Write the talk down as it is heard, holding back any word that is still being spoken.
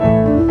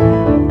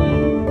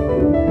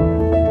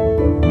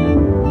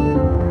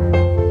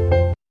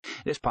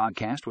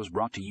podcast was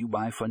brought to you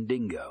by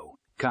Fundingo.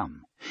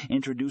 Come,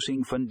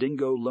 introducing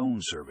Fundingo Loan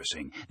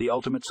Servicing, the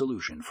ultimate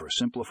solution for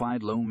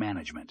simplified loan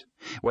management.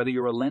 Whether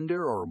you're a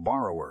lender or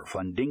borrower,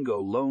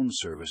 Fundingo Loan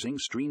Servicing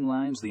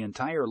streamlines the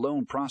entire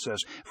loan process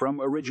from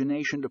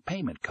origination to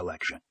payment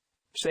collection.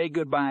 Say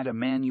goodbye to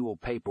manual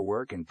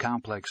paperwork and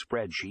complex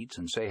spreadsheets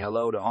and say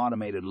hello to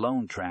automated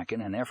loan tracking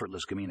and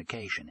effortless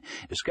communication.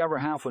 Discover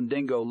how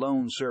Fundingo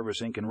Loan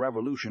Servicing can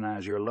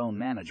revolutionize your loan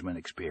management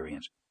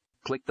experience.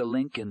 Click the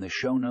link in the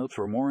show notes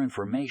for more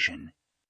information.